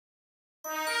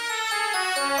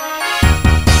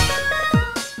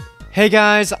Hey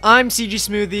guys, I'm CG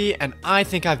Smoothie, and I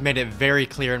think I've made it very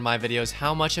clear in my videos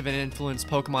how much of an influence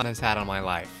Pokemon has had on my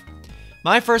life.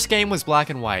 My first game was Black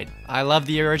and White. I love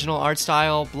the original art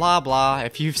style, blah blah.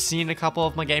 If you've seen a couple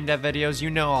of my game dev videos,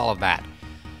 you know all of that.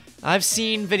 I've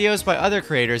seen videos by other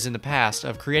creators in the past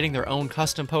of creating their own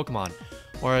custom Pokemon,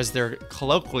 or as they're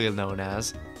colloquially known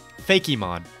as,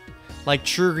 Fakemon, like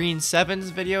True Green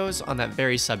 7's videos on that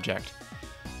very subject.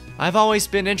 I've always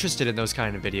been interested in those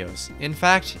kind of videos. In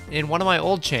fact, in one of my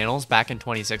old channels back in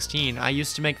 2016, I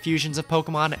used to make fusions of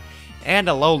Pokemon and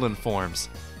Alolan forms.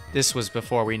 This was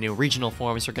before we knew regional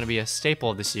forms were going to be a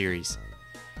staple of the series.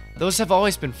 Those have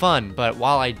always been fun, but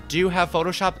while I do have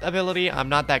Photoshop ability, I'm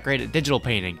not that great at digital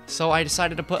painting. So I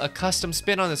decided to put a custom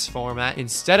spin on this format.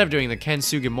 Instead of doing the Ken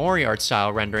Sugimori art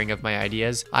style rendering of my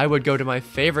ideas, I would go to my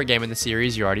favorite game in the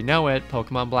series, you already know it,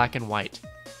 Pokemon Black and White.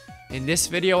 In this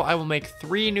video, I will make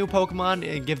 3 new Pokemon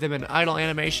and give them an idol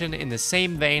animation in the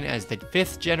same vein as the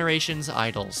 5th generation's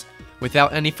idols.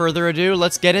 Without any further ado,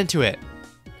 let's get into it.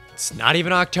 It's not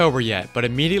even October yet, but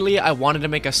immediately I wanted to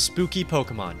make a spooky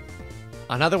Pokemon.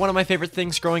 Another one of my favorite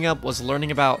things growing up was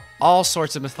learning about all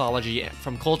sorts of mythology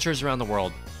from cultures around the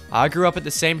world. I grew up at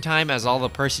the same time as all the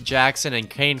Percy Jackson and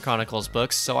Kane Chronicles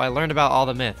books, so I learned about all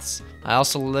the myths. I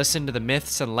also listened to the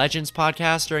Myths and Legends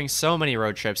podcast during so many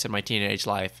road trips in my teenage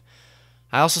life.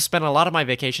 I also spent a lot of my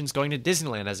vacations going to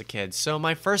Disneyland as a kid, so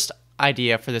my first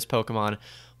idea for this Pokemon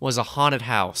was a haunted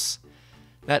house.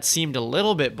 That seemed a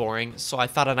little bit boring, so I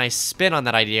thought a nice spin on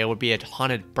that idea would be a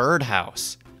haunted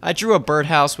birdhouse. I drew a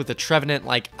birdhouse with a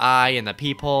trevenant-like eye in the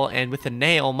peephole, and with a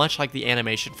nail much like the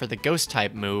animation for the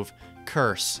ghost-type move,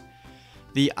 Curse.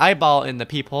 The eyeball in the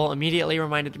peephole immediately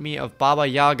reminded me of Baba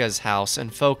Yaga's house in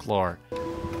Folklore.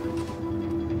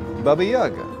 Baba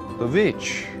Yaga, the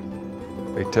witch.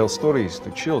 They tell stories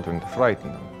to children to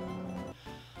frighten them.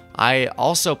 I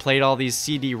also played all these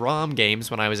CD-ROM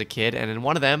games when I was a kid, and in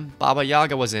one of them, Baba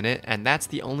Yaga was in it, and that's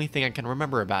the only thing I can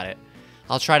remember about it.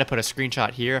 I'll try to put a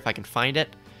screenshot here if I can find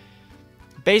it.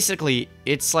 Basically,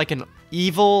 it's like an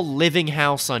evil living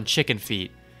house on chicken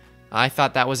feet. I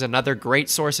thought that was another great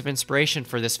source of inspiration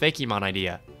for this Fakemon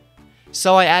idea.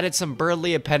 So I added some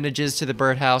birdly appendages to the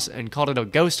birdhouse and called it a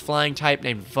ghost flying type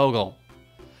named Vogel.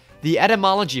 The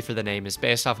etymology for the name is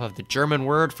based off of the German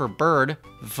word for bird,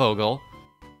 Vogel,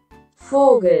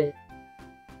 Vogel,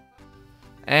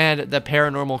 and the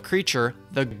paranormal creature,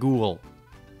 the Ghoul.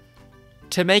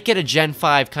 To make it a Gen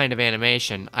 5 kind of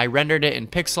animation, I rendered it in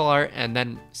pixel art and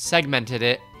then segmented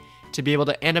it to be able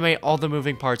to animate all the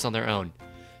moving parts on their own.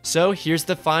 So here's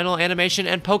the final animation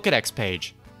and Pokédex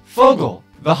page. Vogel,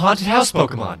 the haunted house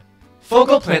Pokemon.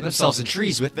 Vogel plant themselves in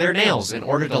trees with their nails in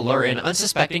order to lure in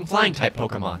unsuspecting flying-type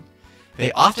Pokemon.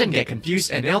 They often get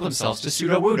confused and nail themselves to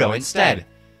Sudowoodo instead.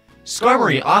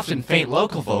 Skarmory often feint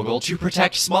local Vogel to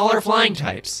protect smaller flying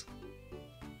types.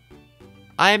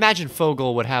 I imagine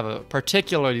Vogel would have a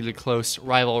particularly close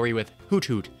rivalry with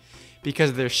Hoothoot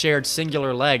because of their shared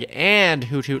singular leg, and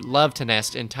Hoothoot love to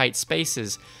nest in tight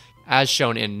spaces, as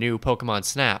shown in new Pokemon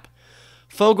Snap.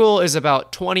 Vogel is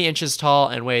about 20 inches tall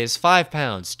and weighs 5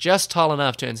 pounds, just tall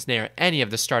enough to ensnare any of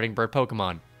the starting bird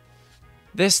Pokemon.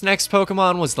 This next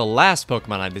Pokemon was the last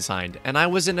Pokemon I designed, and I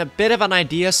was in a bit of an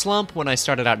idea slump when I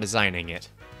started out designing it.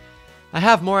 I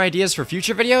have more ideas for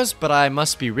future videos, but I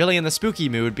must be really in the spooky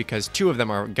mood because 2 of them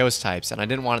are ghost types, and I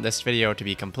didn't want this video to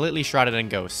be completely shrouded in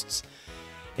ghosts.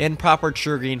 In proper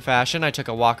True Green fashion, I took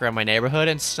a walk around my neighborhood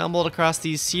and stumbled across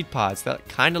these seed pods that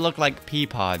kinda look like pea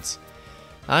pods.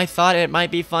 I thought it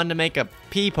might be fun to make a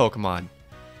pea Pokemon.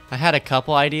 I had a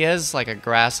couple ideas, like a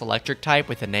grass electric type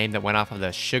with a name that went off of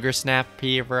the Sugar Snap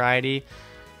pea variety,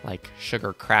 like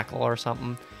Sugar Crackle or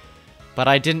something. But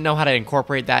I didn't know how to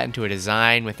incorporate that into a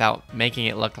design without making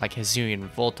it look like Hisuian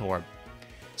Voltorb.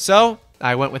 So,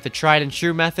 I went with the tried and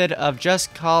true method of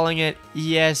just calling it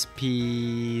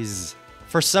ESPs.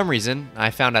 For some reason,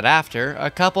 I found out after,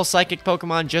 a couple psychic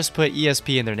Pokemon just put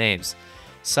ESP in their names,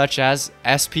 such as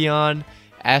Espeon,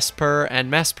 Esper,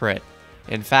 and Mesprit.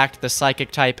 In fact, the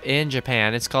psychic type in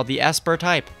Japan is called the Esper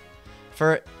type.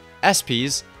 For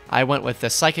SPs, I went with the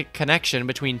psychic connection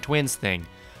between twins thing,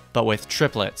 but with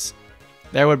triplets.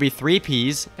 There would be 3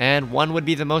 Ps, and one would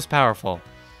be the most powerful.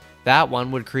 That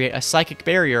one would create a psychic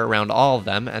barrier around all of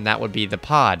them, and that would be the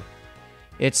pod.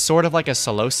 It's sort of like a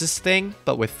Solosis thing,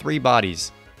 but with 3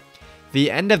 bodies.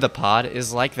 The end of the pod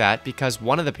is like that because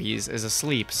one of the Ps is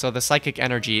asleep, so the psychic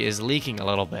energy is leaking a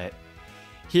little bit.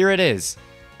 Here it is.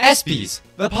 SPs,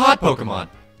 the pod Pokemon.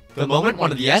 The moment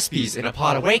one of the SPs in a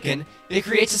pod awaken, it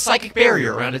creates a psychic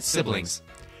barrier around its siblings.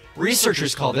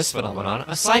 Researchers call this phenomenon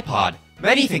a Psypod,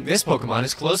 Many think this Pokemon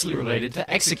is closely related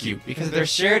to Execute because of their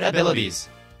shared abilities.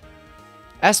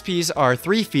 SPs are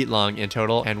 3 feet long in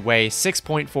total and weigh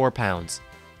 6.4 pounds.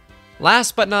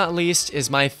 Last but not least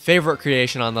is my favorite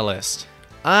creation on the list.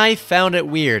 I found it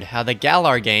weird how the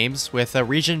Galar games, with a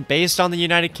region based on the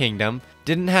United Kingdom,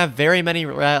 didn't have very many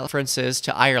references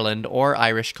to Ireland or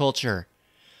Irish culture.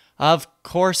 Of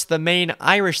course, the main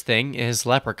Irish thing is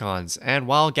leprechauns, and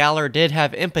while Galar did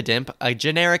have Impidimp, a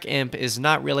generic imp is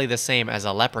not really the same as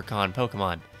a leprechaun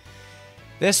Pokemon.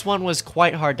 This one was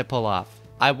quite hard to pull off.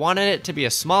 I wanted it to be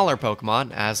a smaller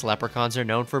Pokemon, as leprechauns are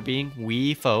known for being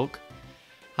wee folk.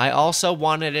 I also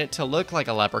wanted it to look like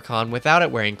a leprechaun without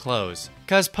it wearing clothes.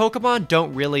 Because Pokemon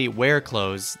don't really wear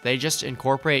clothes, they just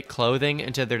incorporate clothing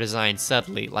into their design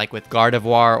subtly, like with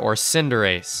Gardevoir or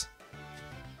Cinderace.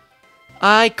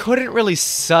 I couldn't really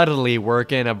subtly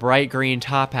work in a bright green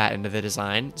top hat into the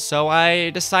design, so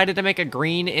I decided to make a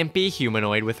green impy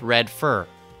humanoid with red fur.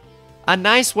 A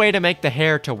nice way to make the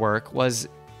hair to work was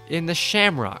in the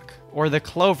shamrock, or the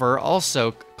clover,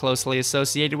 also closely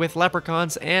associated with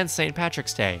leprechauns and St.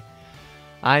 Patrick's Day.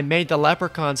 I made the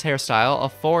leprechaun's hairstyle a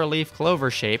 4-leaf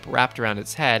clover shape wrapped around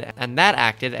its head, and that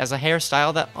acted as a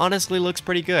hairstyle that honestly looks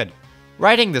pretty good.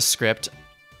 Writing this script,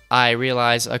 I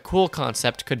realized a cool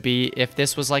concept could be if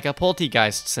this was like a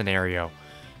Poltergeist scenario,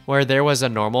 where there was a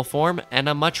normal form and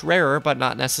a much rarer but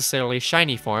not necessarily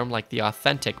shiny form like the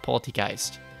authentic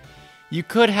Poltergeist. You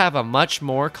could have a much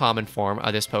more common form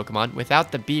of this Pokemon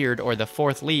without the beard or the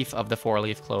 4th leaf of the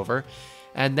 4-leaf clover,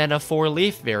 and then a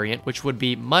 4-leaf variant which would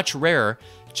be much rarer,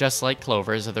 just like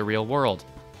clovers of the real world.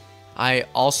 I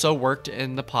also worked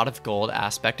in the pot of gold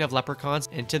aspect of leprechauns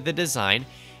into the design,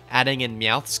 adding in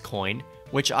Meowth's coin,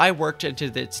 which I worked into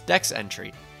its dex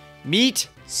entry. Meet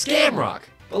Scamrock,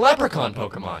 the leprechaun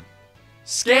Pokemon.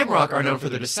 Scamrock are known for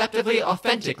their deceptively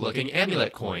authentic looking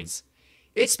amulet coins.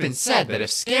 It's been said that if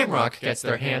Scamrock gets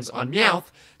their hands on Meowth,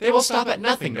 they will stop at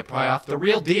nothing to pry off the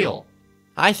real deal.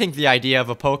 I think the idea of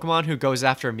a Pokemon who goes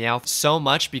after Meowth so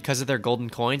much because of their golden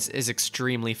coins is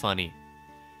extremely funny.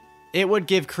 It would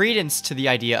give credence to the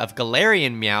idea of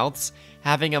Galarian Meowths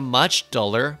having a much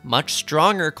duller, much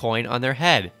stronger coin on their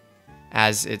head,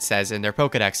 as it says in their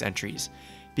Pokedex entries,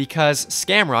 because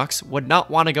Scamrocks would not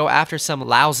want to go after some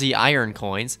lousy iron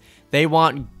coins, they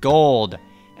want gold.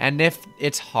 And if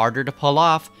it's harder to pull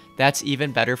off, that's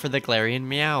even better for the Galarian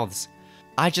Meowths.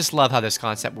 I just love how this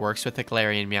concept works with the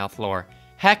Galarian Meowth lore.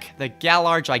 Heck, the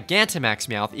Galar Gigantamax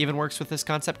Meowth even works with this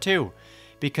concept too,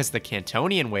 because the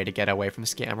Cantonian way to get away from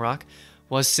Scamrock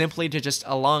was simply to just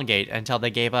elongate until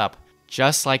they gave up,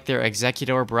 just like their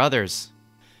Executor brothers.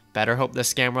 Better hope the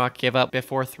Scamrock give up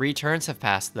before 3 turns have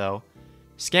passed though.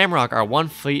 Scamrock are 1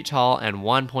 feet tall and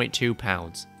 1.2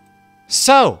 pounds.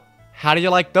 So, how do you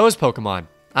like those Pokemon?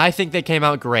 I think they came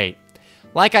out great.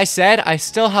 Like I said, I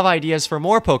still have ideas for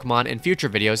more Pokemon in future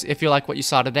videos if you like what you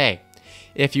saw today.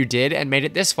 If you did and made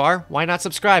it this far, why not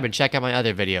subscribe and check out my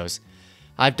other videos?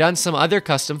 I've done some other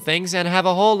custom things and have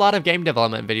a whole lot of game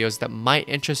development videos that might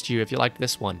interest you if you liked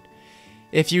this one.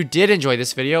 If you did enjoy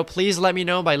this video, please let me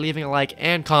know by leaving a like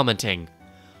and commenting.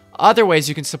 Other ways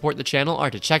you can support the channel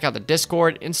are to check out the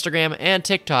Discord, Instagram, and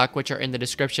TikTok, which are in the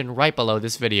description right below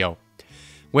this video.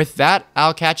 With that,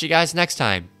 I'll catch you guys next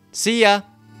time. See ya!